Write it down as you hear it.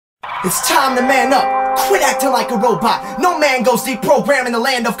It's time to man up. Quit acting like a robot. No man goes deprogrammed in the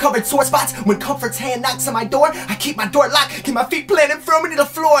land of covered sore spots. When comfort's hand knocks on my door, I keep my door locked, keep my feet planted firmly to the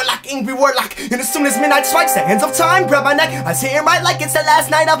floor like angry warlock. And as soon as midnight strikes, the hands of time grab my neck. I sit here right like it's the last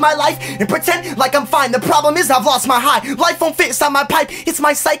night of my life and pretend like I'm fine. The problem is I've lost my high. Life won't fit inside my pipe. It's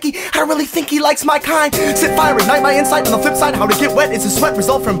my psyche. I don't really think he likes my kind. Set fire, ignite my insight. On the flip side, how to get wet is a sweat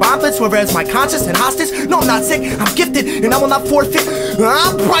result from bomblets. Whoever has my conscience and hostage. No, I'm not sick. I'm gifted and I will not forfeit.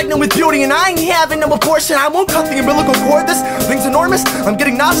 I'm pregnant with beauty and I ain't having no abortion. I won't cut the umbilical cord. This thing's enormous. I'm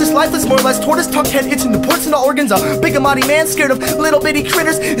getting nauseous, lifeless, more or less tortoise. Tuck head itching the ports and the organs. A big and mighty man scared of little bitty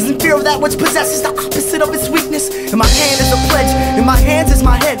critters is in fear of that which possesses the opposite of its weakness. In my hand is a pledge. In my hands is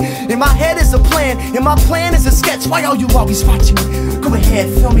my head. In my head is a plan. In my plan is a sketch. Why are you always watching me? Go ahead,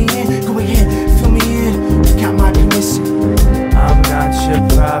 fill me in. Go ahead, fill me in. You got my permission. I'm not your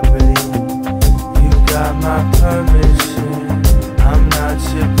property. You got my permission. I'm not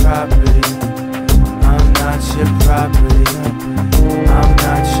your property. I'm not your property. I'm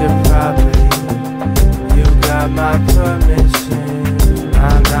not your property. You got my permission.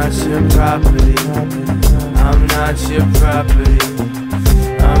 I'm not your property. I'm not your property.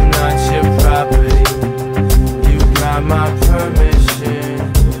 I'm not your property. You got my permission.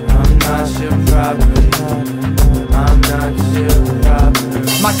 I'm not your property. I'm not your property.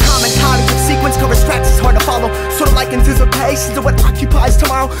 My common cognitive sequence covers tracks, it's hard to follow. Sort of like anticipation to what occupies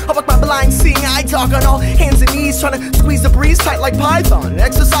tomorrow. I walk my blind seeing eye dog on all hands and knees, trying to squeeze the breeze tight like Python.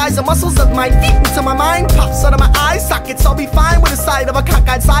 Exercise the muscles of my feet until my mind pops out of my eye sockets. I'll be fine with the sight of a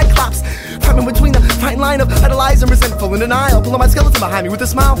cockeyed cyclops. Climbing between the fine line of idolized and resentful and denial. Pulling my skeleton behind me with a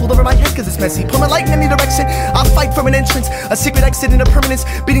smile pulled over my head cause it's messy. Pull my light in any direction, I'll fight from an entrance. A secret exit into permanence,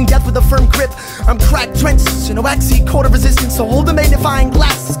 beating death with a firm grip. I'm cracked, drenched in a waxy coat of resistance. So hold the magnifying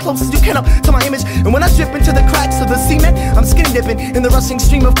glass as close as you can up to my image. And when I strip into the cracks of the cement, I'm skinny dipping in the rushing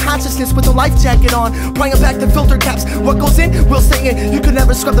stream of consciousness with a life jacket on. Prying back the filter caps, what goes in will stay in. You could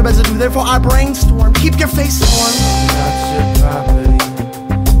never scrub the residue, therefore I brainstorm. Keep your face warm. I'm not your property.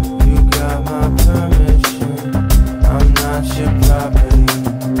 You got my permission. I'm not your property.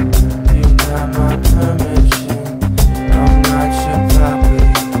 You got my permission. I'm not your property.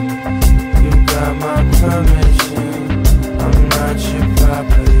 You got my permission. I'm not your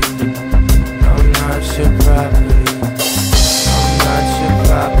property. I'm not your property. I'm not your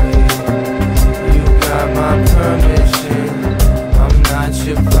property. You got my permission. I'm not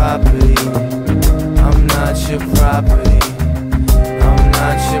your property. I'm not your property. I'm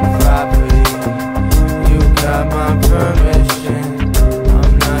not your property. You got my permission.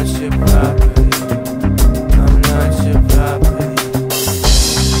 I'm not your property. I'm not your property.